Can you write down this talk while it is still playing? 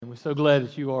We're so glad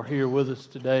that you are here with us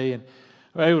today and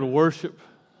are able to worship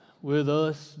with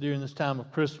us during this time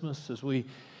of Christmas as we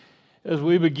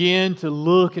begin to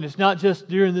look. And it's not just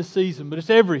during this season, but it's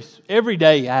every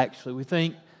day actually. We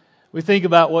think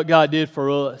about what God did for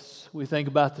us. We think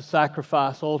about the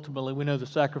sacrifice ultimately. We know the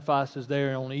sacrifice is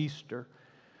there on Easter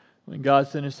when God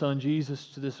sent His Son Jesus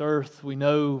to this earth. We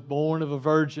know born of a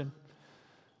virgin.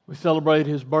 We celebrate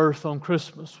His birth on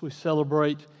Christmas. We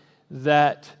celebrate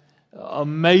that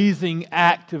amazing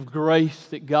act of grace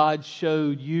that God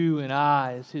showed you and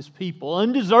I as His people.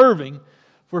 Undeserving,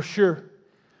 for sure.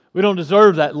 We don't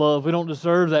deserve that love. We don't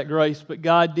deserve that grace. But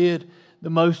God did the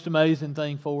most amazing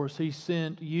thing for us. He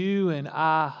sent you and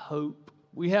I hope.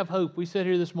 We have hope. We sat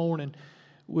here this morning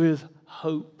with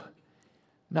hope.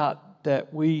 Not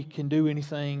that we can do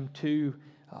anything to...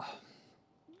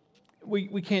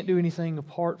 We can't do anything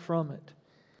apart from it.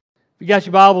 If you got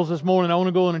your Bibles this morning, I want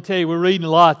to go in and tell you, we're reading a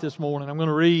lot this morning. I'm going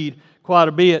to read quite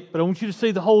a bit, but I want you to see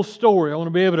the whole story. I want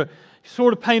to be able to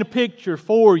sort of paint a picture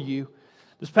for you.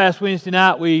 This past Wednesday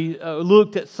night, we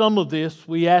looked at some of this.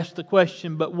 We asked the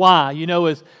question, but why? You know,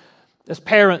 as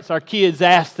parents, our kids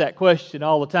ask that question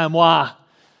all the time. Why?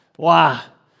 Why?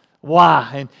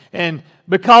 Why? And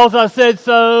because I said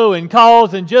so, and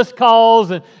cause, and just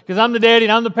cause, and because I'm the daddy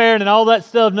and I'm the parent and all that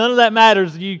stuff, none of that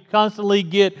matters. You constantly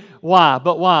get why,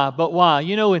 but why, but why.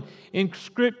 You know, in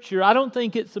Scripture, I don't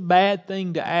think it's a bad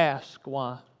thing to ask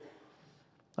why.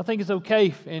 I think it's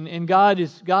okay, and God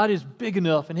is big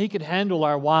enough, and He could handle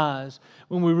our whys.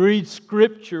 When we read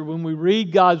Scripture, when we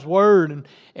read God's Word,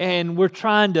 and we're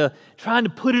trying to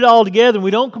put it all together, and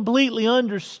we don't completely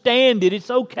understand it,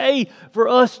 it's okay for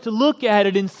us to look at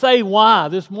it and say why.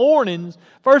 This morning's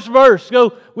first verse,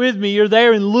 go with me, you're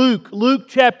there in Luke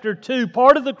chapter 2,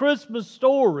 part of the Christmas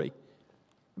story,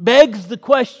 begs the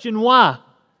question why?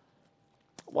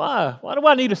 Why? Why do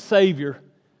I need a Savior?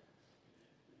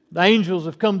 The angels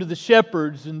have come to the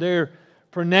shepherds and they're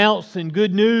pronouncing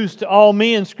good news to all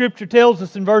men. Scripture tells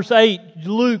us in verse 8,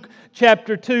 Luke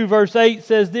chapter 2 verse 8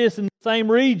 says this, in the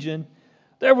same region,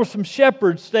 there were some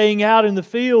shepherds staying out in the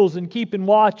fields and keeping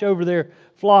watch over their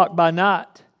flock by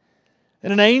night.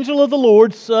 And an angel of the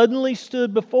Lord suddenly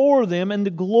stood before them, and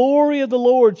the glory of the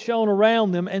Lord shone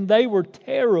around them, and they were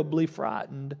terribly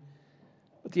frightened.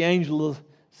 But the angel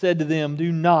said to them,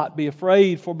 do not be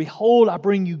afraid, for behold, I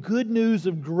bring you good news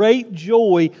of great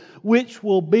joy, which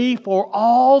will be for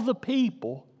all the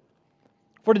people.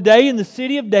 For today in the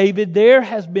city of David there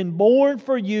has been born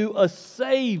for you a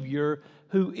Savior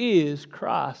who is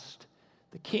Christ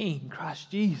the King, Christ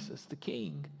Jesus the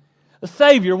King. A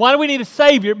Savior. Why do we need a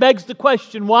Savior? It begs the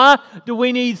question, why do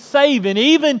we need saving?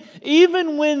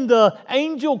 Even when the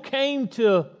angel came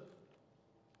to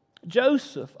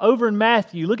Joseph over in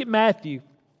Matthew, look at Matthew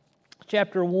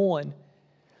chapter 1.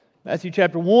 Matthew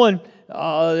chapter 1,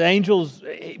 the angels,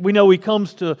 we know he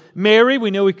comes to Mary,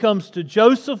 we know he comes to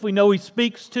Joseph, we know he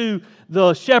speaks to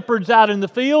the shepherds out in the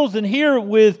fields, and here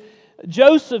with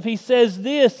Joseph he says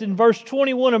this in verse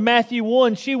 21 of Matthew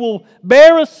 1, she will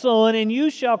bear a son, and you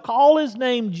shall call his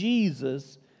name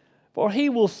Jesus, for he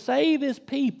will save his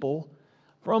people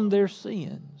from their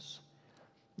sins.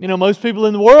 You know, most people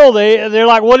in the world, they're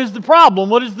like, what is the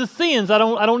problem? What is the sins? I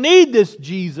don't need this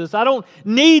Jesus. I don't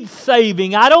need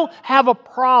saving. I don't have a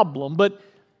problem. But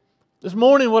this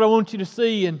morning what I want you to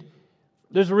see, and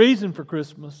there's a reason for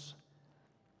Christmas.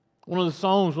 One of the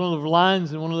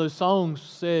lines in one of those songs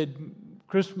said,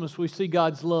 Christmas, we see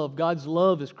God's love. God's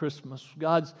love is Christmas.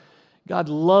 God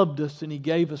loved us and He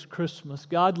gave us Christmas.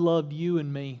 God loved you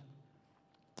and me,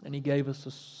 and He gave us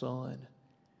a Son.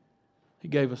 He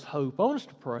gave us hope. I want us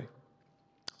to pray.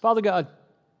 Father God,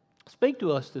 speak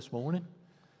to us this morning.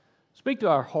 Speak to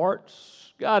our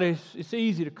hearts. God, it's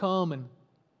easy to come and,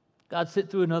 God, sit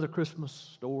through another Christmas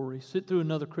story, sit through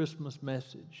another Christmas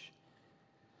message.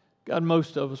 God,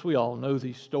 most of us, we all know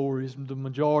these stories. The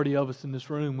majority of us in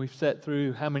this room, we've sat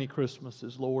through how many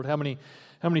Christmases, Lord? How many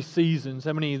seasons?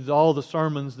 All the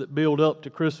sermons that build up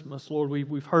to Christmas, Lord?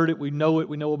 We've heard it. We know it.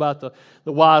 We know about the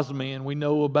wise men. We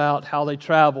know about how they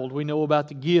traveled. We know about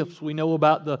the gifts. We know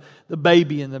about the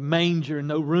baby and the manger and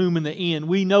no room in the inn.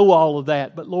 We know all of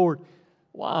that. But Lord,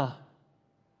 why?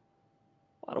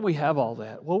 Why do we have all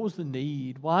that? What was the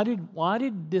need? Why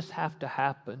did this have to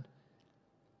happen?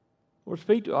 Lord,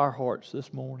 speak to our hearts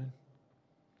this morning.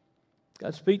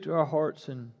 God, speak to our hearts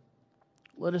and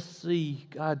let us see.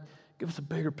 God, give us a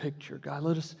bigger picture. God,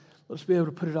 let us be able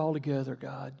to put it all together,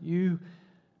 God. You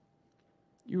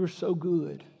are so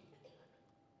good.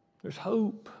 There's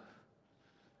hope.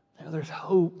 Now there's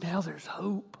hope. Now there's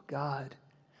hope, God.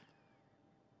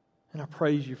 And I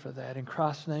praise You for that. In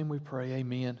Christ's name we pray,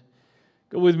 amen.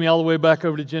 Go with me all the way back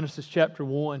over to Genesis chapter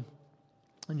 1.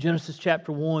 In Genesis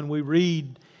chapter 1, we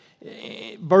read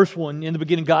verse 1, in the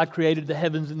beginning God created the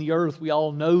heavens and the earth. We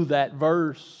all know that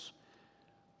verse.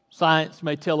 Science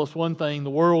may tell us one thing, the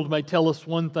world may tell us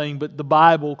one thing, but the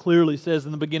Bible clearly says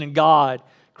in the beginning God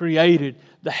created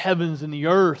the heavens and the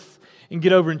earth. And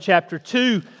get over in chapter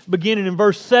 2, beginning in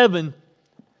verse 7,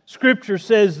 Scripture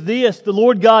says this, the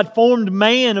Lord God formed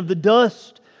man of the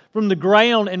dust from the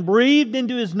ground and breathed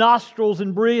into his nostrils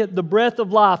and breathed the breath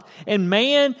of life, and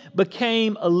man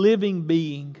became a living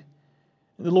being.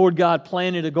 And the Lord God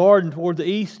planted a garden toward the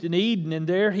east in Eden, and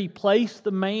there He placed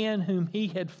the man whom He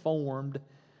had formed.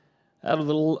 Out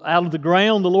of the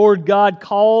ground, the Lord God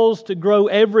caused to grow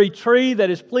every tree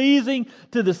that is pleasing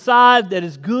to the sight, that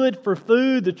is good for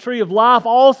food, the tree of life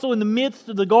also in the midst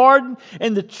of the garden,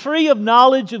 and the tree of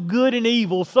knowledge of good and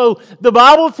evil. So the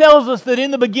Bible tells us that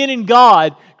in the beginning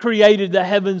God created the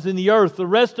heavens and the earth. The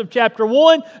rest of chapter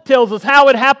 1 tells us how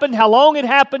it happened, how long it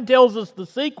happened, tells us the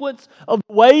sequence of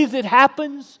ways it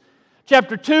happens.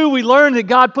 Chapter 2, we learn that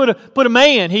God put a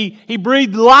man. He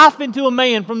breathed life into a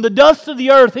man. From the dust of the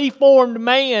earth, He formed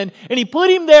man. And He put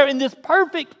him there in this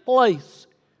perfect place.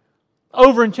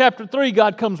 Over in chapter 3,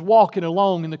 God comes walking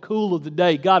along in the cool of the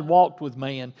day. God walked with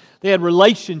man. They had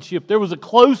relationship. There was a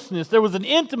closeness. There was an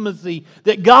intimacy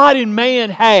that God and man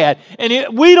had.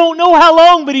 And we don't know how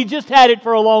long, but He just had it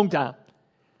for a long time.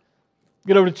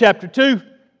 Get over to chapter 2.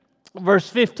 Verse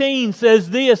 15 says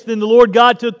this, then the Lord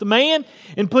God took the man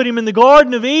and put him in the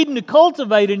Garden of Eden to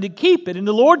cultivate and to keep it. And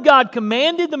the Lord God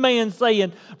commanded the man,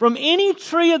 saying, from any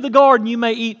tree of the garden you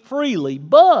may eat freely,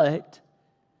 but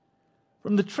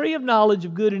from the tree of knowledge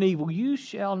of good and evil you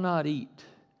shall not eat.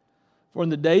 For in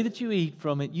the day that you eat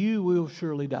from it, you will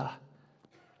surely die.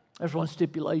 There's one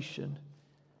stipulation.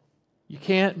 You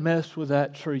can't mess with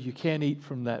that tree. You can't eat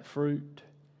from that fruit.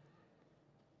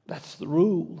 That's the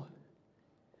rule.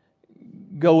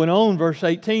 Going on, verse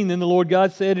 18, then the Lord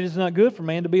God said, it is not good for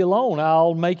man to be alone.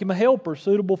 I'll make him a helper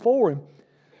suitable for him.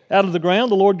 Out of the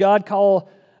ground, the Lord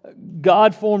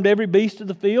God formed every beast of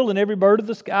the field and every bird of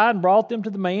the sky and brought them to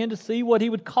the man to see what he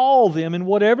would call them. And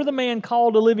whatever the man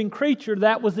called a living creature,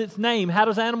 that was its name. How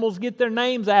does animals get their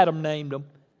names? Adam named them.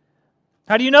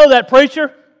 How do you know that,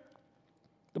 preacher?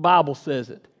 The Bible says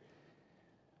it.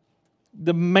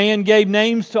 The man gave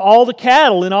names to all the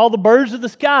cattle and all the birds of the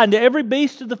sky and to every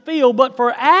beast of the field. But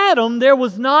for Adam there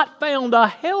was not found a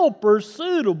helper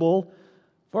suitable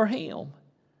for him.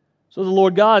 So the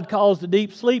Lord God caused a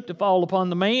deep sleep to fall upon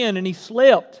the man, and he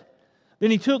slept.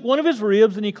 Then He took one of his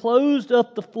ribs and He closed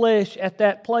up the flesh at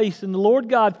that place. And the Lord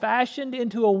God fashioned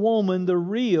into a woman the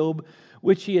rib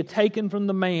which He had taken from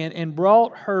the man and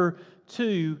brought her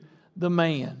to the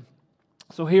man.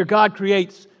 So here God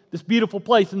creates this beautiful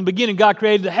place. In the beginning, God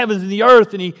created the heavens and the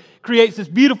earth, and He creates this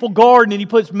beautiful garden, and He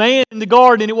puts man in the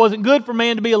garden, and it wasn't good for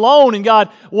man to be alone, and God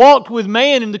walked with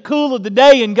man in the cool of the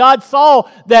day, and God saw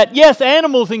that, yes,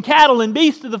 animals and cattle and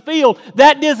beasts of the field,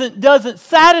 that doesn't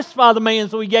satisfy the man,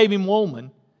 so He gave him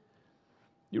woman.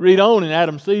 You read on, and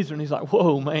Adam sees her, and he's like,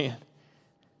 whoa, man.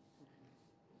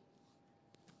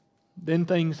 Then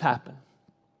things happen.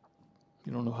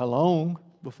 You don't know how long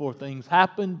before things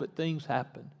happen, but things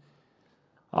happen.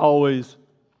 Always,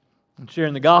 in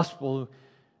sharing the gospel,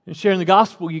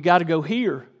 you got to go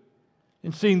here.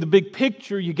 In seeing the big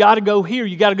picture, you got to go here.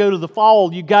 You got to go to the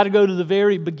fall. You got to go to the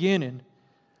very beginning.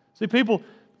 See, people,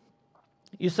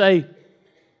 you say,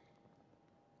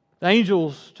 the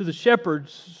angels to the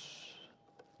shepherds,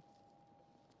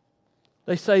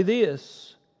 they say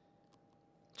this,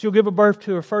 she'll give a birth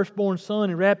to her firstborn son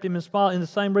and wrapped him in the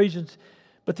same regions.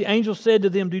 But the angel said to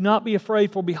them, do not be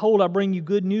afraid, for behold, I bring you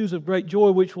good news of great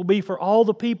joy, which will be for all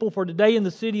the people. For today in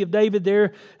the city of David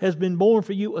there has been born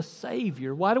for you a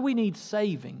Savior. Why do we need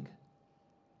saving?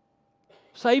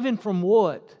 Saving from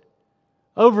what?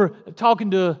 Over talking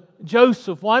to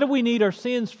Joseph, why do we need our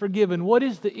sins forgiven? What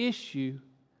is the issue?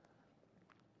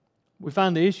 We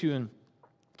find the issue in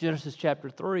Genesis chapter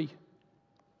 3.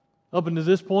 Up until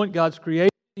this point, God's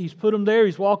created. He's put them there.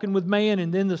 He's walking with man,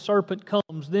 and then the serpent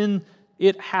comes. Then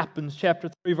it happens,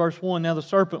 chapter 3, verse 1. Now the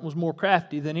serpent was more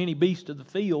crafty than any beast of the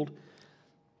field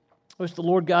which the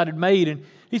Lord God had made. And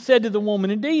he said to the woman,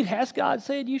 indeed, has God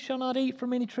said, you shall not eat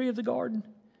from any tree of the garden?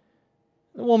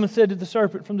 The woman said to the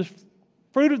serpent, from the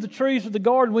fruit of the trees of the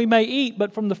garden we may eat,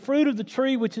 but from the fruit of the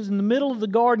tree which is in the middle of the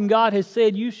garden, God has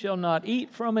said, you shall not eat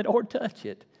from it or touch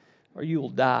it, or you will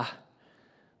die.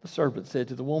 The serpent said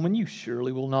to the woman, you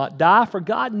surely will not die, for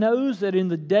God knows that in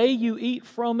the day you eat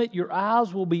from it, your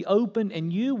eyes will be opened,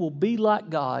 and you will be like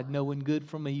God, knowing good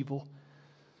from evil.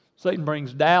 Satan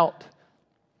brings doubt.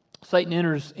 Satan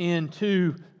enters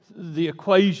into the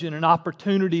equation an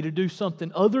opportunity to do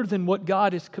something other than what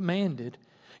God has commanded.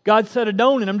 God said I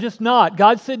don't, and I'm just not.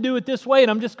 God said do it this way,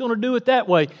 and I'm just going to do it that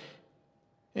way.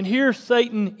 And here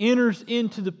Satan enters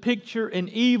into the picture, and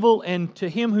evil, and to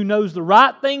him who knows the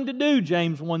right thing to do,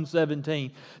 James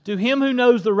 1:17, to him who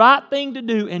knows the right thing to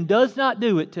do and does not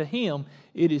do it, to him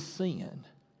it is sin.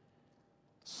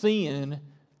 Sin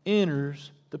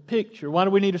enters the picture. Why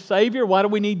do we need a Savior? Why do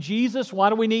we need Jesus? Why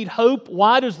do we need hope?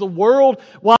 Why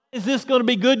is this going to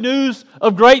be good news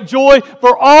of great joy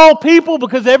for all people?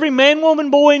 Because every man, woman,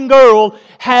 boy, and girl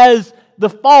has the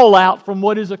fallout from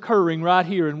what is occurring right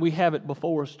here, and we have it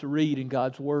before us to read in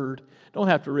God's Word. Don't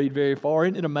have to read very far.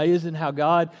 Isn't it amazing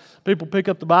how people pick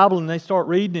up the Bible and they start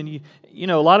reading, and you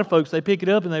know, a lot of folks, they pick it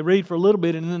up and they read for a little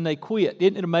bit and then they quit.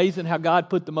 Isn't it amazing how God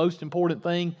put the most important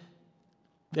thing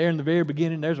there in the very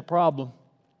beginning? There's a problem.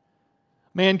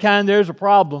 Mankind, there's a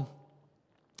problem.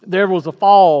 There was a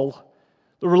fall.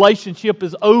 The relationship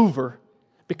is over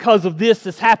because of this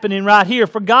that's happening right here.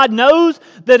 For God knows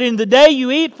that in the day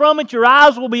you eat from it, your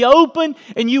eyes will be open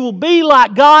and you will be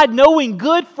like God, knowing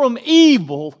good from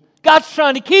evil. God's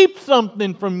trying to keep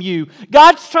something from you.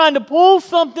 God's trying to pull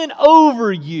something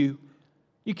over you.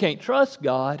 You can't trust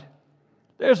God.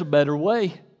 There's a better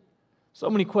way. So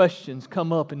many questions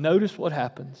come up, and notice what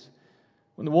happens.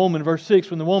 When the woman, verse 6,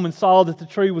 when the woman saw that the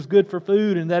tree was good for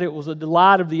food and that it was a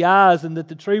delight of the eyes and that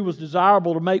the tree was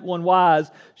desirable to make one wise,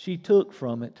 she took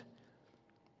from it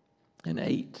and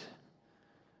ate.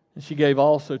 And she gave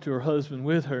also to her husband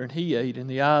with her, and he ate. And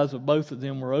the eyes of both of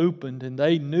them were opened, and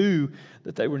they knew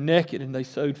that they were naked, and they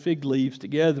sewed fig leaves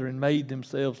together and made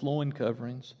themselves loin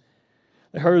coverings.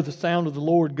 They heard the sound of the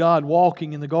Lord God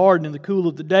walking in the garden in the cool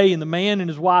of the day, and the man and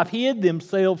his wife hid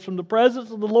themselves from the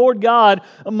presence of the Lord God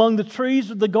among the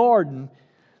trees of the garden.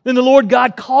 Then the Lord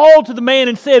God called to the man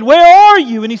and said, "Where are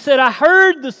you?" And he said, "I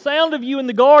heard the sound of you in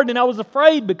the garden, and I was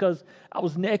afraid because I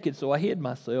was naked, so I hid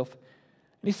myself."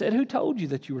 And he said, "Who told you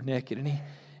that you were naked? And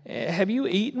have you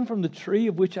eaten from the tree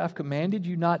of which I've commanded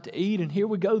you not to eat?" And here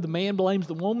we go. The man blames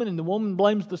the woman, and the woman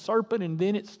blames the serpent, and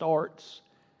then it starts.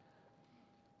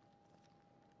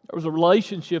 There was a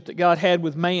relationship that God had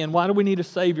with man. Why do we need a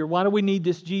Savior? Why do we need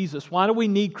this Jesus? Why do we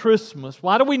need Christmas?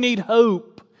 Why do we need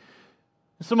hope?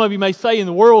 Some of you may say, and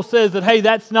the world says that, hey,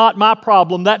 that's not my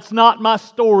problem. That's not my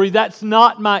story. That's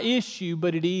not my issue.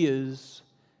 But it is.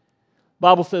 The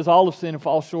Bible says all have sinned and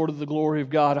fall short of the glory of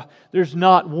God. There's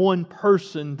not one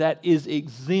person that is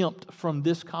exempt from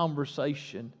this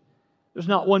conversation. There's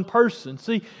not one person.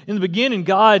 See, in the beginning,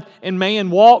 God and man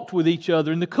walked with each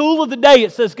other. In the cool of the day,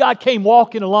 it says God came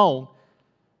walking along.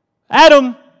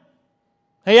 Adam,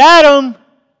 hey Adam.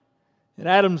 And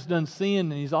Adam's done sin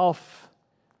and he's off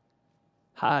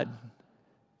hiding.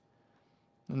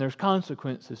 And there's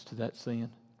consequences to that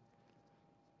sin.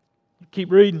 Keep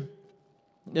reading.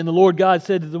 Then the Lord God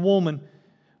said to the woman,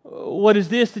 "What is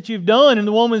this that you've done?" And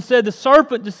the woman said, "The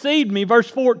serpent deceived me." Verse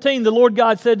 14, the Lord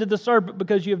God said to the serpent,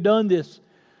 "Because you have done this,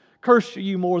 cursed are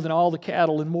you more than all the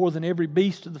cattle and more than every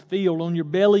beast of the field. On your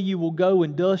belly you will go,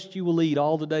 and dust you will eat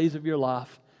all the days of your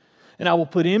life. And I will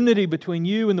put enmity between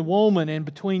you and the woman, and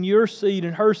between your seed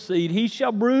and her seed. He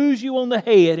shall bruise you on the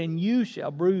head, and you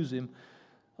shall bruise him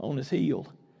on his heel."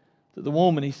 To the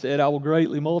woman he said, "I will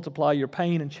greatly multiply your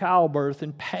pain in childbirth.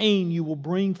 In pain you will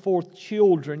bring forth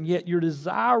children, yet your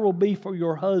desire will be for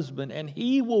your husband, and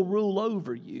he will rule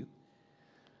over you."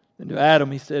 And to Adam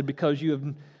he said, "Because you have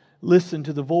listened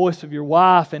to the voice of your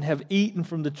wife and have eaten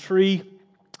from the tree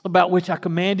about which I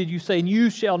commanded you, saying, 'You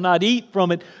shall not eat from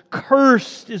it,'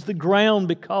 cursed is the ground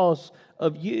because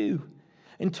of you.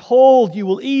 And told you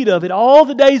will eat of it all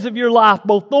the days of your life.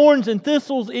 Both thorns and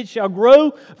thistles it shall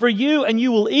grow for you, and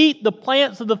you will eat the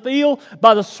plants of the field.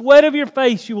 By the sweat of your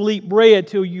face you will eat bread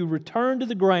till you return to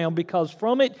the ground, because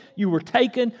from it you were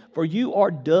taken, for you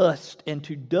are dust, and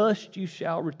to dust you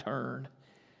shall return."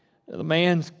 The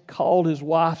man called his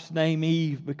wife's name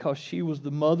Eve, because she was the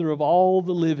mother of all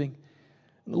the living.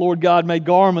 And the Lord God made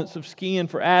garments of skin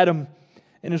for Adam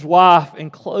and his wife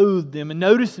and clothed them. And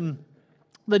notice in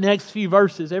the next few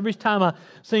verses, every time I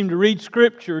seem to read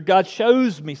Scripture, God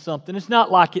shows me something. It's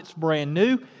not like it's brand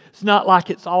new. It's not like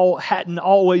hadn't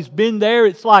always been there.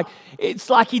 It's like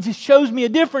He just shows me a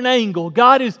different angle.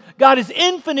 God is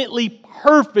infinitely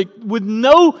perfect, with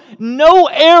no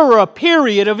error,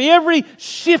 period, of every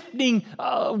shifting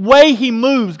way He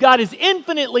moves. God is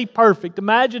infinitely perfect.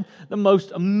 Imagine the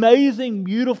most amazing,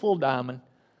 beautiful diamond.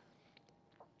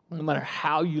 No matter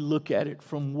how you look at it,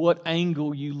 from what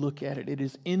angle you look at it, it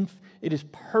is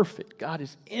perfect. God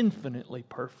is infinitely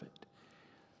perfect.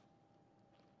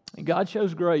 And God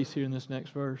shows grace here in this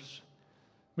next verse.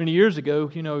 Many years ago,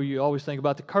 you always think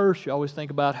about the curse. You always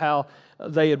think about how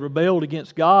they had rebelled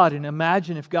against God. And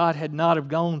imagine if God had not have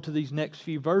gone to these next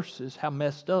few verses, how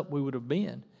messed up we would have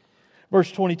been.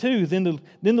 Verse 22, then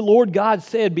the Lord God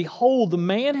said, Behold, the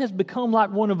man has become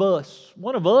like one of us.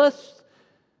 One of us?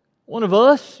 One of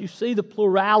us? You see the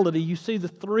plurality. You see the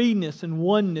threeness and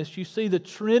oneness. You see the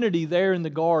Trinity there in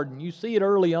the garden. You see it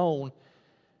early on.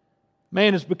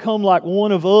 Man has become like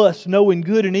one of us, knowing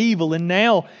good and evil, and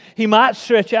now he might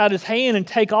stretch out his hand and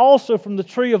take also from the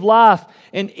tree of life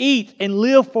and eat and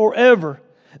live forever.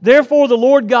 Therefore the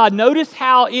Lord God, notice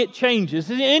how it changes.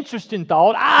 It's an interesting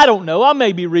thought. I don't know. I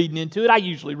may be reading into it. I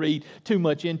usually read too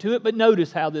much into it, but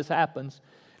notice how this happens.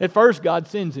 At first, God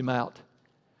sends him out.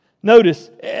 Notice,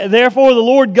 therefore the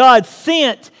Lord God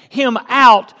sent him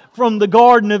out from the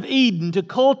Garden of Eden to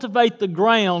cultivate the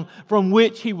ground from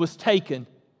which he was taken.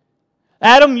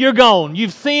 Adam, you're gone.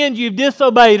 You've sinned, you've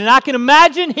disobeyed. And I can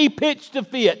imagine he pitched a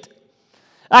fit.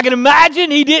 I can imagine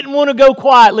he didn't want to go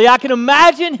quietly. I can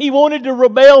imagine he wanted to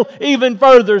rebel even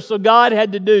further. So God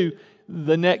had to do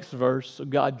the next verse. So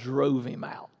God drove him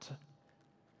out.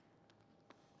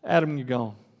 Adam, you're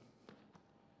gone.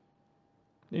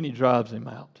 Then he drives him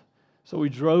out. So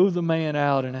he drove the man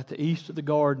out, and at the east of the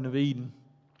Garden of Eden,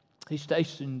 he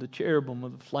stationed the cherubim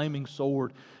with a flaming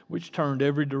sword, which turned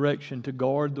every direction to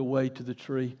guard the way to the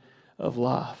tree of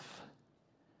life.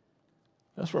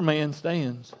 That's where man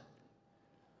stands.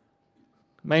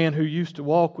 Man who used to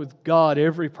walk with God,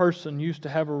 every person used to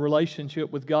have a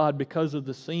relationship with God because of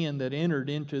the sin that entered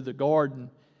into the garden.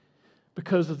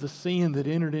 Because of the sin that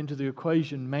entered into the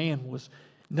equation, man was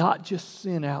not just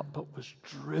sent out, but was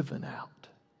driven out.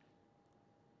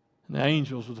 And the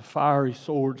angels with the fiery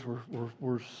swords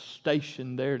were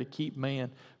stationed there to keep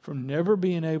man from never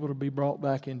being able to be brought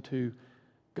back into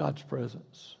God's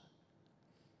presence.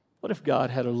 What if God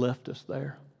had left us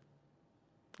there?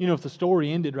 If the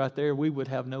story ended right there, we would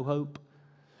have no hope.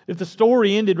 If the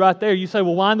story ended right there, you say,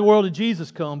 well, why in the world did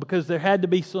Jesus come? Because there had to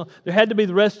be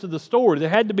the rest of the story. There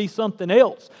had to be something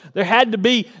else. There had to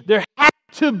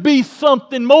be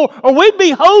something more, or we'd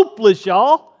be hopeless,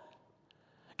 y'all.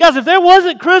 Guys, if there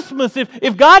wasn't Christmas,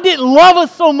 if God didn't love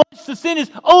us so much to send His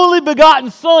only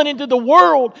begotten Son into the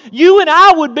world, you and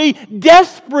I would be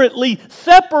desperately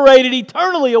separated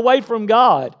eternally away from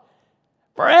God.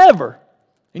 Forever.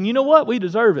 And you know what? We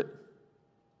deserve it.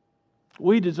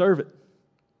 We deserve it.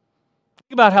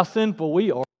 Think about how sinful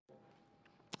we are.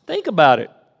 Think about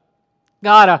it.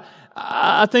 God,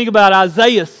 I think about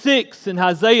Isaiah 6, and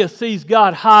Isaiah sees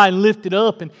God high and lifted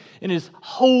up in His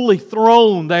holy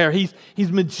throne there. He's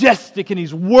majestic and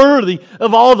He's worthy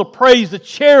of all the praise. The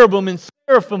cherubim and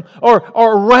seraphim are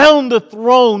around the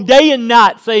throne day and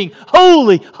night saying,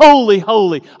 Holy, holy,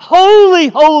 holy, holy,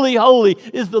 holy, holy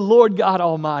is the Lord God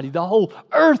Almighty. The whole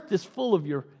earth is full of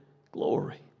Your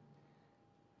glory.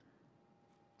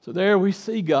 So there we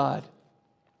see God.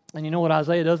 And you know what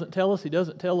Isaiah doesn't tell us? He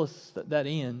doesn't tell us that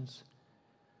ends.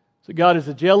 So God is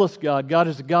a jealous God. God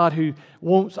is a God who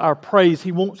wants our praise.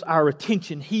 He wants our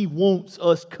attention. He wants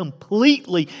us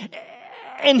completely.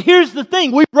 And here's the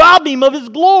thing. We rob Him of His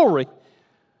glory.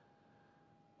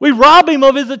 We rob Him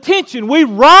of His attention. We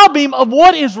rob Him of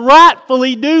what is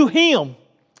rightfully due Him.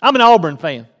 I'm an Auburn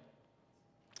fan.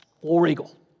 War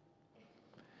Eagle.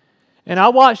 And I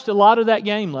watched a lot of that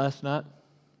game last night.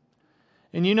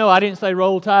 And I didn't say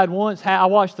Roll Tide once. I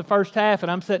watched the first half and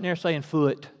I'm sitting there saying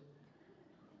foot.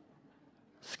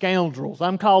 Scoundrels.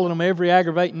 I'm calling them every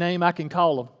aggravating name I can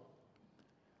call them.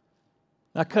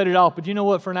 I cut it off. But you know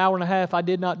what? For an hour and a half I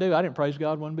did not do. I didn't praise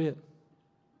God one bit.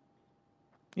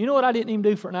 You know what I didn't even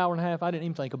do for an hour and a half? I didn't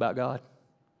even think about God.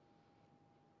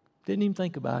 Didn't even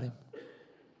think about Him.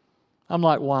 I'm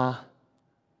like, why?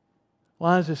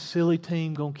 Why is this silly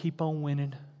team going to keep on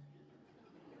winning?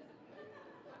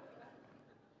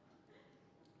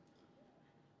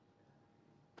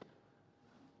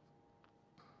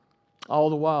 All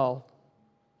the while,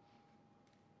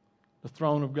 the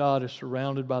throne of God is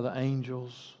surrounded by the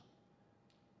angels,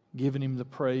 giving Him the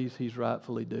praise He's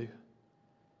rightfully due.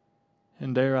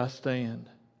 And there I stand.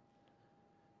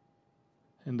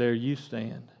 And there you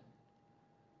stand.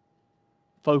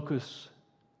 Focus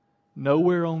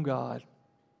nowhere on God.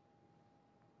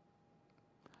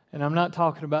 And I'm not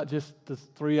talking about just the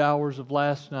 3 hours of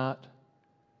last night.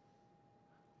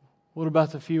 What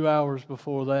about the few hours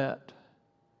before that?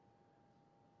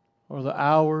 Or the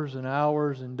hours and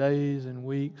hours and days and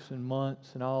weeks and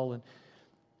months and all. And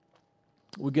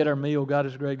we get our meal. God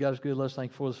is great. God is good. Let's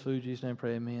thank you for this food. In Jesus' name,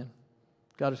 pray, amen.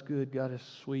 God is good. God is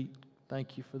sweet.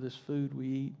 Thank you for this food we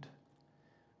eat.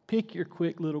 Pick your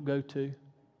quick little go-to.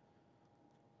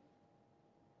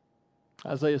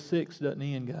 Isaiah 6 doesn't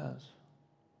end, guys.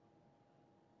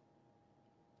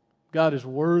 God is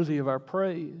worthy of our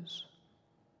praise.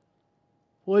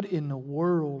 What in the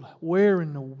world, where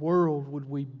in the world would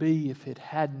we be if it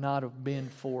had not have been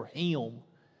for Him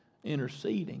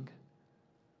interceding?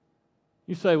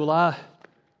 You say, well,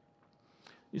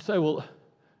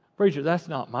 preacher, that's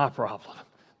not my problem.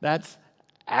 That's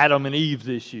Adam and Eve's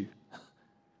issue.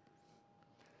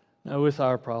 No, it's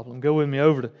our problem. Go with me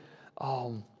over to,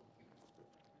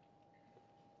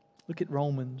 look at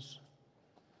Romans.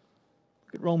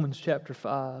 Look at Romans chapter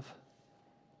 5.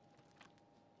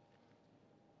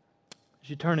 As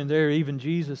you turn in there, even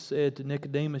Jesus said to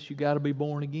Nicodemus, you got to be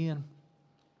born again.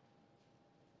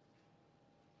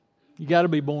 You got to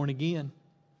be born again.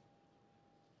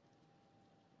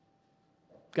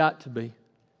 Got to be.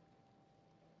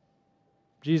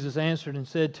 Jesus answered and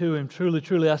said to him, truly,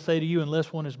 truly, I say to you,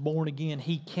 unless one is born again,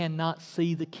 he cannot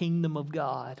see the kingdom of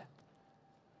God.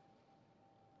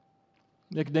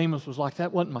 Nicodemus was like,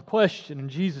 that wasn't my question. And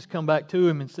Jesus come back to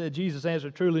him and said, Jesus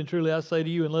answered, truly and truly, I say to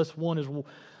you, unless one is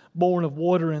born of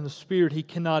water and the Spirit, he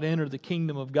cannot enter the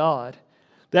kingdom of God.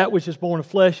 That which is born of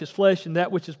flesh is flesh, and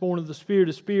that which is born of the Spirit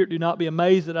is spirit. Do not be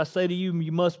amazed that I say to you,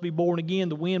 you must be born again.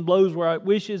 The wind blows where it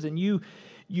wishes, and you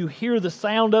hear the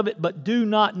sound of it, but do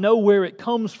not know where it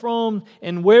comes from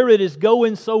and where it is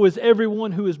going. So is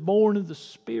everyone who is born of the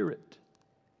Spirit.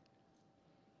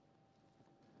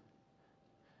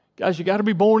 Guys, you got to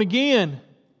be born again.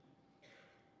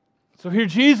 So here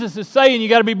Jesus is saying you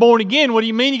got to be born again. What do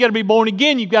you mean you got to be born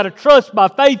again? You've got to trust by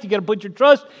faith. You've got to put your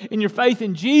trust in your faith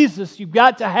in Jesus. You've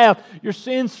got to have your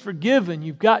sins forgiven.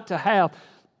 You've got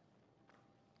to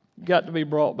be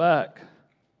brought back.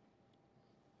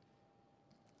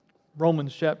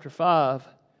 Romans chapter 5,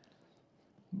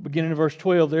 beginning of verse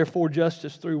 12, therefore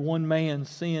justice through one man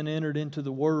sin entered into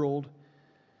the world,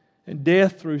 and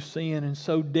death through sin, and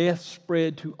so death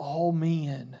spread to all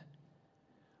men.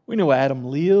 We know Adam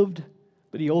lived,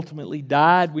 but he ultimately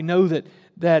died. We know that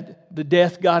the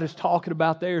death God is talking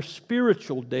about there is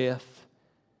spiritual death.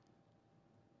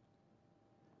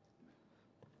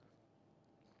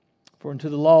 For unto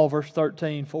the law, verse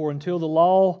 13, for until the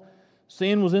law,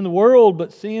 sin was in the world,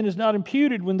 but sin is not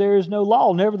imputed when there is no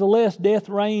law. Nevertheless, death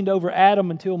reigned over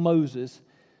Adam until Moses,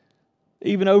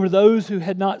 even over those who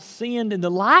had not sinned in the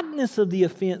likeness of the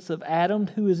offense of Adam,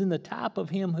 who is in the type of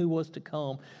him who was to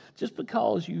come. Just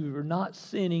because you are not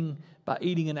sinning by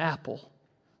eating an apple.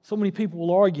 So many people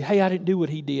will argue, hey, I didn't do what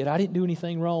he did. I didn't do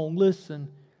anything wrong. Listen,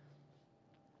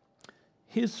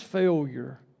 his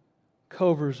failure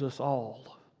covers us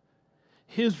all.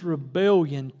 His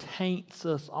rebellion taints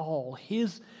us all.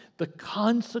 The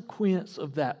consequence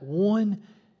of that one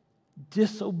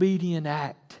disobedient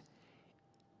act,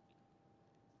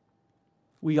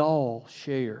 we all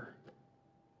share.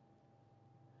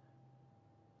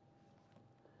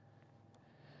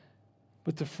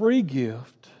 But the free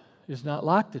gift is not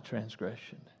like the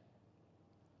transgression.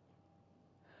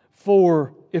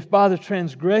 For if by the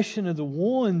transgression of the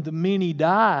one the many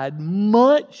died,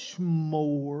 much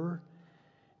more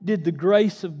did the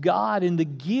grace of God and the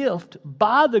gift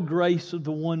by the grace of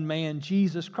the one man,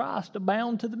 Jesus Christ,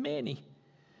 abound to the many.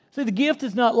 See, the gift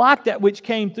is not like that which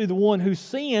came through the one who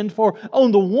sinned. For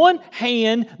on the one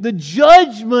hand, the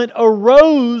judgment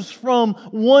arose from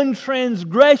one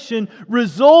transgression,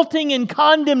 resulting in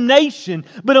condemnation.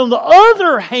 But on the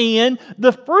other hand,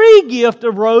 the free gift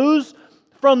arose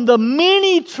from the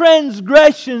many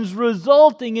transgressions,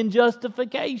 resulting in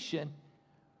justification.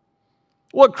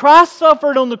 What Christ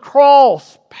suffered on the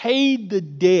cross paid the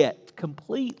debt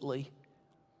completely.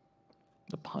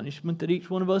 The punishment that each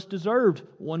one of us deserved.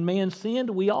 One man sinned,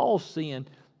 we all sinned.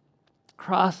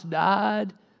 Christ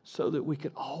died so that we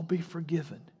could all be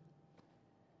forgiven.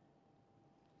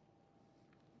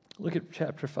 Look at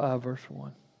chapter 5, verse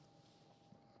 1.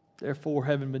 Therefore,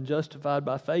 having been justified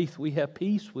by faith, we have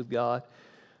peace with God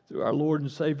through our Lord and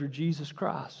Savior Jesus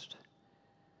Christ.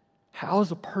 How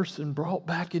is a person brought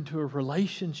back into a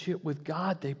relationship with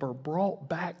God? They were brought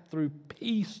back through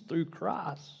peace through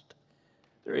Christ.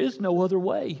 There is no other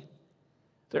way.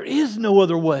 There is no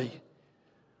other way.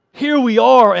 Here we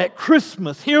are at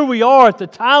Christmas. Here we are at the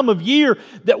time of year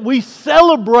that we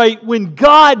celebrate when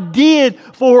God did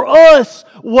for us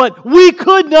what we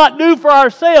could not do for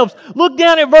ourselves. Look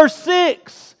down at verse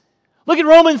 6. Look at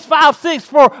Romans 5:6.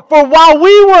 For while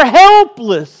we were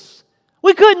helpless,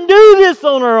 we couldn't do this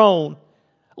on our own.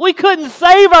 We couldn't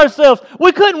save ourselves.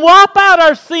 We couldn't wipe out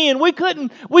our sin. We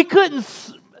couldn't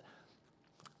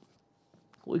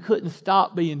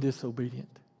stop being disobedient.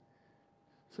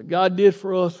 So God did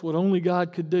for us what only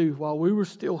God could do. While we were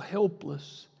still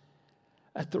helpless,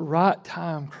 At the right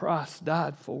time, Christ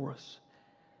died for us.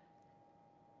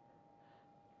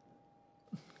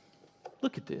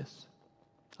 Look at this.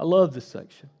 I love this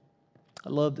section. I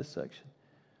love this section.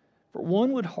 For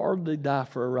one would hardly die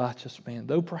for a righteous man,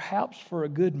 though perhaps for a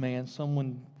good man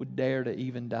someone would dare to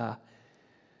even die.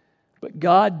 But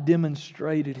God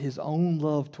demonstrated His own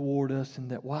love toward us in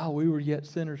that while we were yet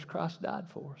sinners, Christ died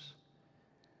for us.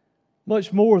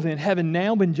 Much more than having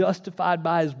now been justified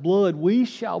by His blood, we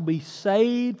shall be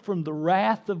saved from the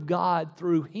wrath of God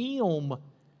through Him.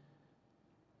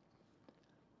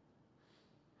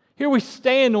 Here we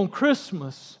stand on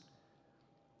Christmas.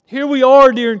 Here we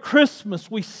are during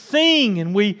Christmas. We sing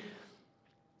and we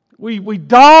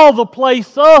doll the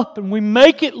place up and we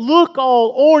make it look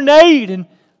all ornate.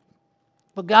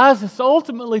 But guys, it's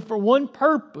ultimately for one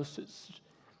purpose.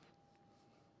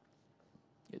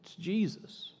 It's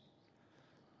Jesus.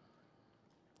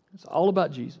 It's all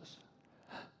about Jesus.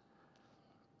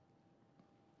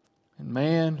 And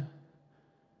man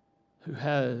who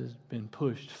has been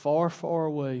pushed far, far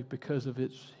away because of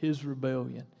his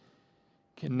rebellion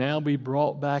can now be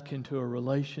brought back into a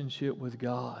relationship with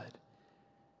God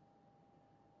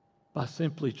by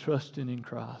simply trusting in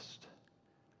Christ.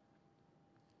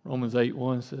 Romans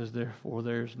 8:1 says, therefore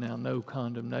there is now no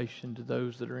condemnation to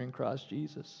those that are in Christ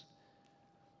Jesus.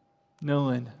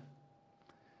 None.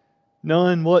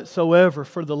 None whatsoever.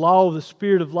 For the law of the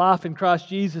Spirit of life in Christ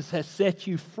Jesus has set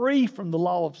you free from the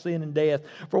law of sin and death.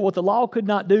 For what the law could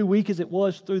not do, weak as it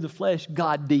was through the flesh,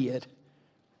 God did.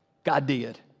 God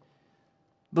did.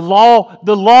 The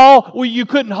law, well, you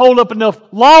couldn't hold up enough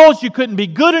laws, you couldn't be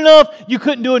good enough, you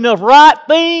couldn't do enough right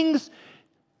things.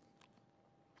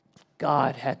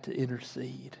 God had to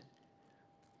intercede.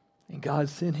 And God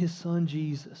sent His Son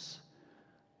Jesus,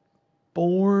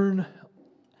 born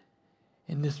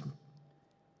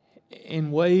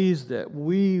in ways that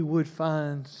we would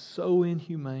find so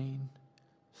inhumane,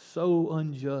 so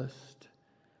unjust,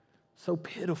 so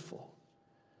pitiful.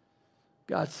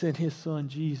 God sent His Son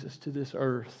Jesus to this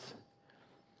earth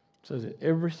so that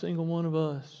every single one of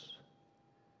us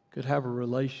could have a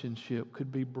relationship,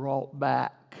 could be brought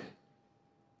back.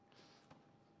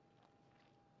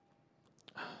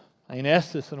 I ain't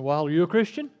asked this in a while. Are you a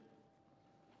Christian?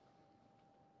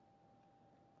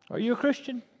 Are you a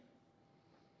Christian?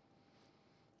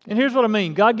 And here's what I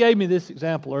mean. God gave me this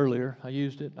example earlier. I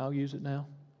used it. I'll use it now.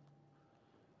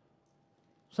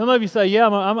 Some of you say, yeah,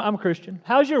 I'm a Christian.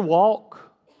 How's your walk?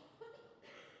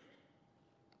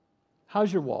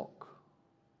 How's your walk?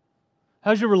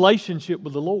 How's your relationship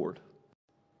with the Lord?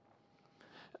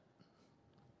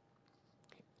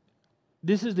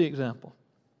 This is the example.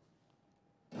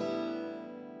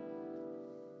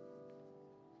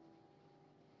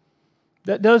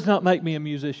 That does not make me a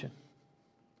musician.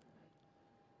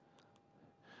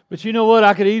 But you know what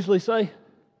I could easily say?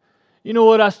 You know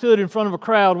what? I stood in front of a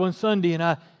crowd one Sunday and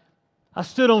I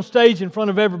stood on stage in front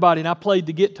of everybody and I played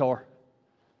the guitar.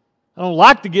 I don't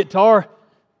like the guitar.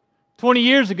 20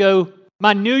 years ago,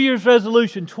 my New Year's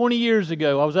resolution, 20 years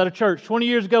ago, I was at a church. 20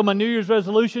 years ago, my New Year's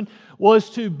resolution was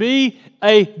to be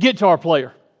a guitar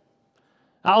player.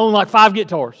 I own like 5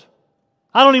 guitars.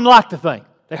 I don't even like the thing.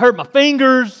 They hurt my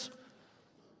fingers.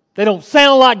 They don't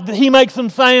sound like he makes them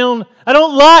sound. I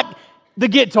don't like the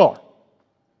guitar.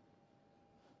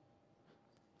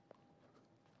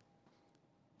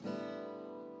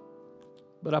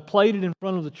 But I played it in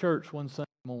front of the church one Sunday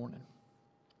morning.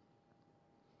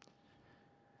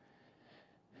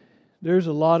 There's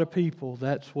a lot of people,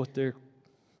 that's what their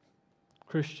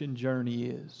Christian journey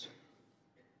is.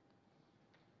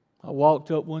 I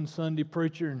walked up one Sunday,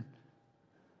 preacher, and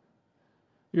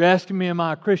you're asking me, am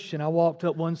I a Christian? I walked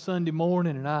up one Sunday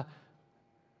morning and I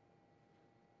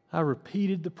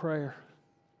repeated the prayer.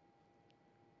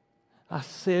 I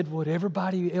said what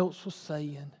everybody else was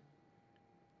saying.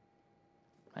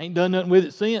 I ain't done nothing with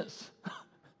it since.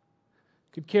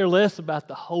 Could care less about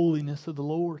the holiness of the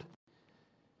Lord.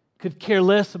 Could care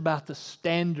less about the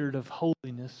standard of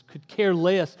holiness. Could care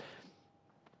less.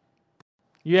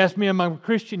 You ask me, am I a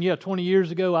Christian? Yeah, 20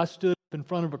 years ago I stood up in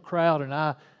front of a crowd and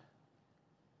I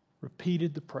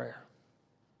repeated the prayer.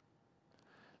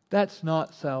 That's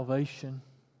not salvation.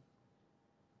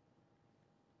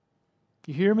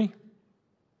 You hear me?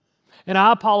 And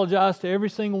I apologize to every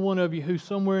single one of you who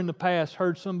somewhere in the past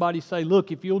heard somebody say,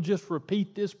 look, if you'll just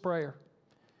repeat this prayer,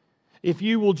 if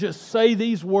you will just say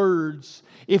these words,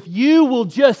 if you will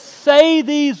just say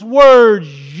these words,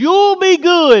 you'll be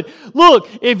good. Look,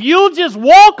 if you'll just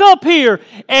walk up here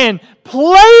and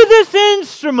play this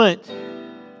instrument,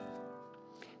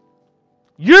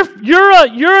 you're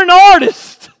an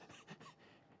artist.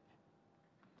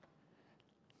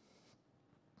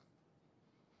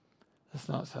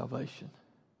 not salvation.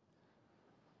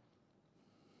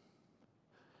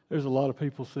 There's a lot of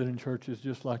people sit in churches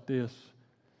just like this.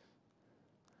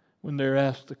 When they're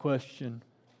asked the question,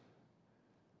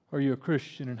 are you a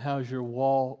Christian and how's your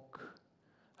walk?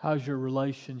 How's your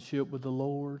relationship with the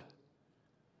Lord?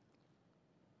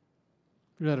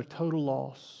 You're at a total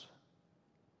loss.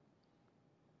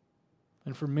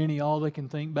 And for many, all they can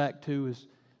think back to is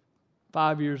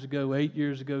 5 years ago, 8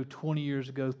 years ago, 20 years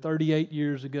ago, 38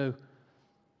 years ago.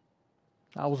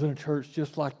 I was in a church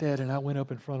just like that, and I went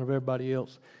up in front of everybody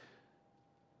else,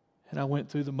 and I went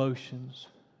through the motions.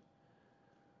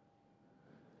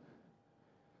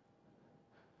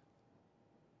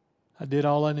 I did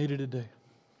all I needed to do.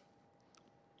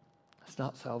 It's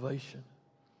not salvation.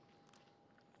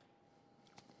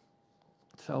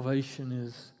 Salvation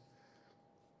is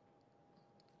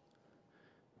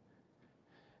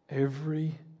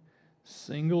every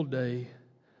single day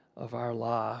of our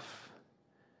life,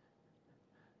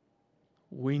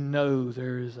 we know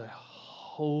there is a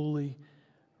holy,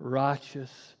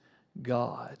 righteous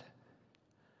God.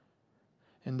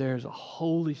 And there's a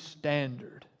holy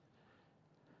standard.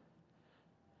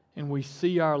 And we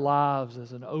see our lives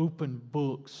as an open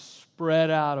book spread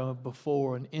out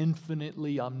before an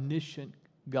infinitely omniscient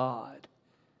God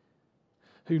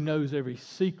who knows every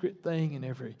secret thing and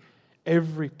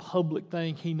every public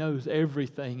thing. He knows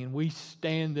everything. And we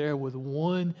stand there with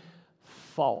one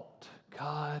thought: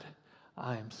 God,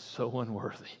 I am so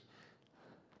unworthy.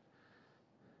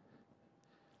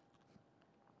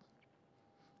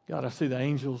 God, I see the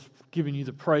angels giving you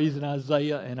the praise in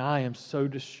Isaiah, and I am so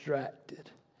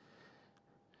distracted.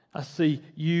 I see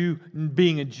you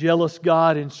being a jealous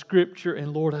God in Scripture,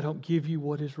 and Lord, I don't give you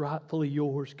what is rightfully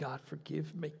yours. God,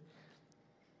 forgive me.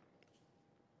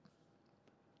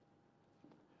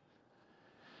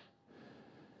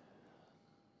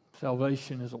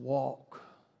 Salvation is a walk.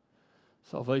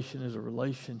 Salvation is a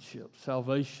relationship.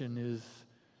 Salvation is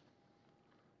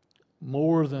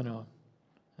more than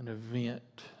an event,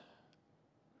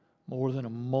 more than a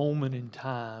moment in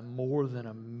time, more than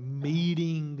a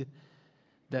meeting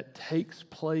that takes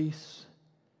place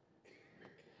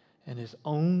and is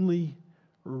only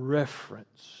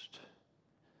referenced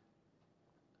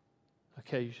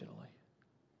occasionally.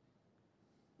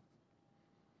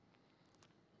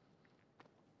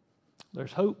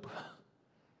 There's hope.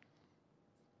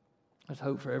 There's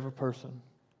hope for every person.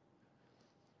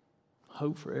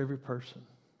 Hope for every person.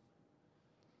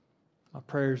 My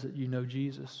prayer is that you know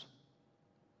Jesus.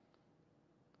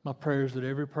 My prayer is that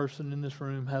every person in this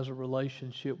room has a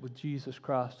relationship with Jesus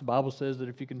Christ. The Bible says that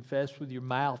if you confess with your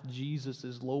mouth Jesus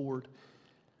is Lord,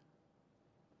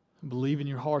 and believe in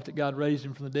your heart that God raised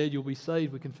Him from the dead, you'll be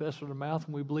saved. We confess with our mouth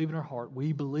and we believe in our heart.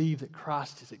 We believe that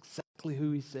Christ is exactly who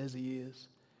He says He is.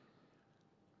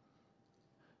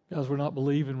 Guys, we're not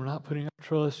believing, we're not putting our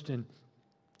trust in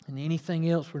anything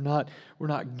else. We're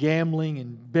not gambling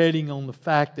and betting on the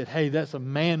fact that, hey, that's a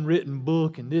man-written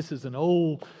book and this is an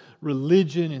old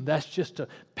religion and that's just a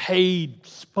paid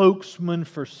spokesman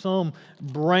for some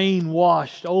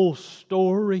brainwashed old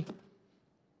story.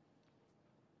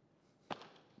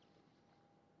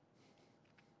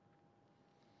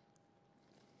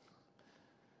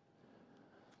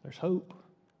 There's hope.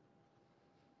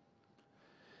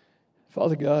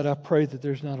 Father God, I pray that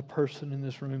there's not a person in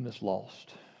this room that's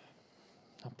lost.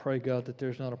 I pray, God, that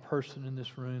there's not a person in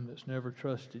this room that's never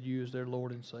trusted you as their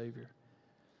Lord and Savior.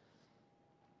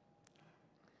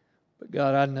 But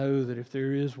God, I know that if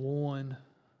there is one,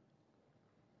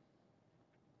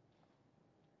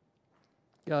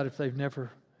 God, if they've never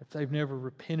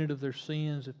repented of their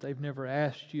sins, if they've never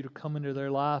asked you to come into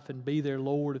their life and be their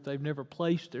Lord, if they've never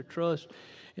placed their trust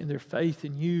and their faith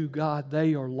in you, God,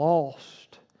 they are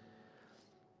lost.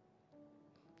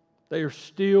 They are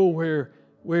still where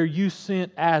you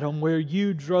sent Adam, where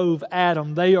you drove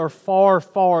Adam. They are far,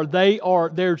 far.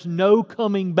 There's no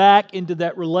coming back into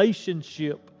that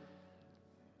relationship.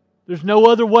 There's no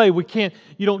other way.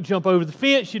 You don't jump over the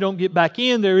fence, you don't get back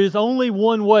in. There is only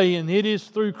one way, and it is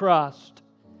through Christ.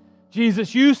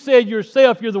 Jesus, you said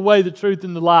yourself, you're the way, the truth,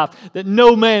 and the life, that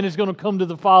no man is going to come to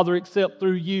the Father except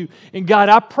through you. And God,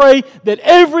 I pray that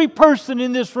every person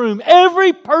in this room,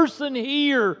 every person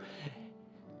here,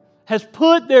 has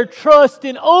put their trust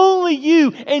in only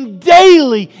you, and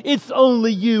daily it's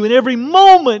only you, and every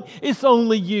moment it's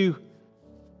only you.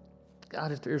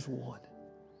 God, if there's one.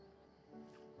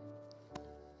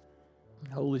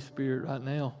 Holy Spirit, right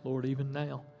now, Lord, even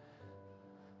now.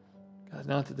 God,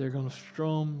 not that they're going to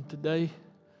strum today,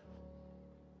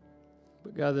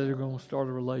 but God, that they're going to start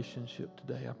a relationship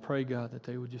today. I pray, God, that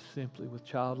they would just simply, with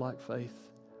childlike faith,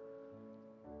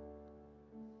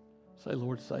 Say,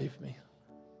 Lord, save me.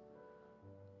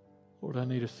 Lord, I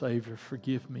need a Savior.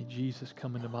 Forgive me. Jesus,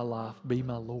 come into my life. Be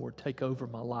my Lord. Take over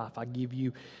my life. I give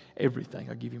you everything.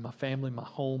 I give you my family, my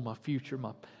home, my future.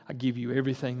 I give you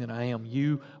everything that I am.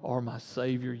 You are my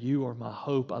Savior. You are my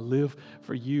hope. I live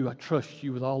for you. I trust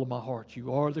you with all of my heart.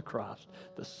 You are the Christ,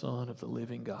 the Son of the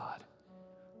living God.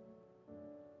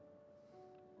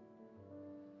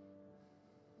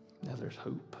 Now there's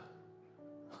hope.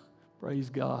 Praise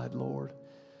God, Lord.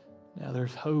 Now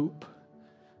there's hope.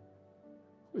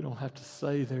 We don't have to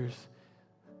say that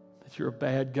you're a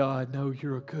bad God. No,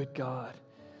 you're a good God.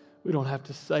 We don't have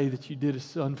to say that you did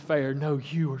us unfair. No,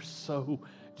 you are so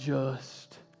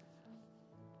just.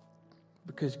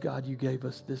 Because, God, you gave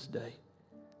us this day.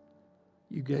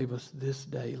 You gave us this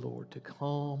day, Lord, to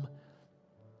come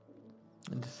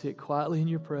and to sit quietly in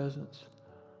your presence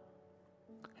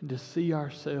and to see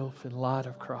ourselves in light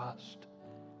of Christ.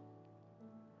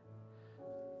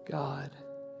 God,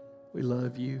 we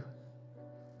love you.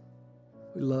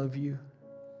 We love you.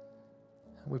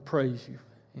 And we praise you.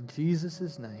 In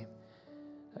Jesus' name,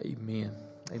 amen.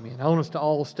 Amen. I want us to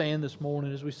all stand this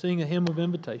morning as we sing a hymn of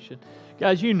invitation.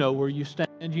 Guys, you know where you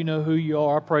stand. You know who you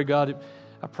are. I pray, God,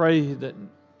 I pray that...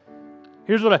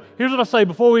 Here's what I say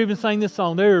before we even sing this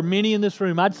song. There are many in this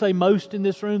room. I'd say most in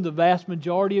this room, the vast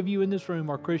majority of you in this room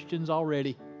are Christians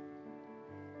already.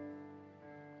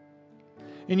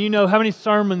 And you know, how many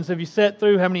sermons have you sat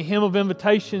through? How many hymn of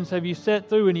invitations have you sat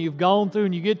through and you've gone through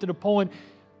and you get to the point,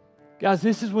 guys,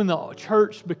 this is when the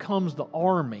church becomes the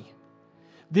army.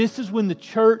 This is when the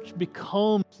church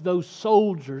becomes those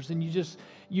soldiers and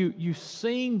you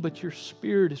sing, but your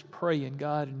spirit is praying,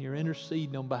 God, and you're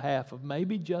interceding on behalf of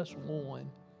maybe just one.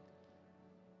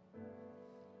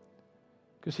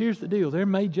 Because here's the deal. There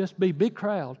may just be, big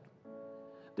crowd,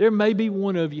 there may be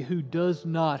one of you who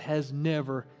has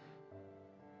never.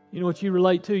 You know what you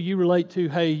relate to? You relate to,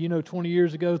 hey, 20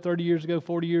 years ago, 30 years ago,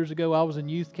 40 years ago, I was in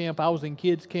youth camp, I was in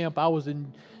kids camp, I was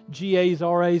in GAs,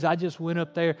 RAs, I just went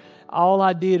up there. All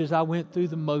I did is I went through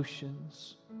the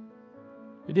motions.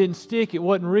 It didn't stick, it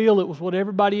wasn't real, it was what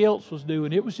everybody else was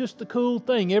doing. It was just the cool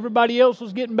thing. Everybody else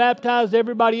was getting baptized,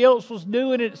 everybody else was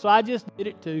doing it, so I just did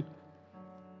it too.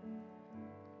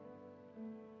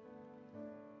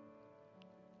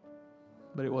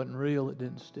 But it wasn't real, it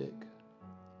didn't stick.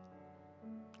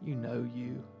 You know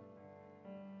you.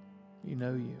 You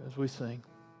know you as we sing.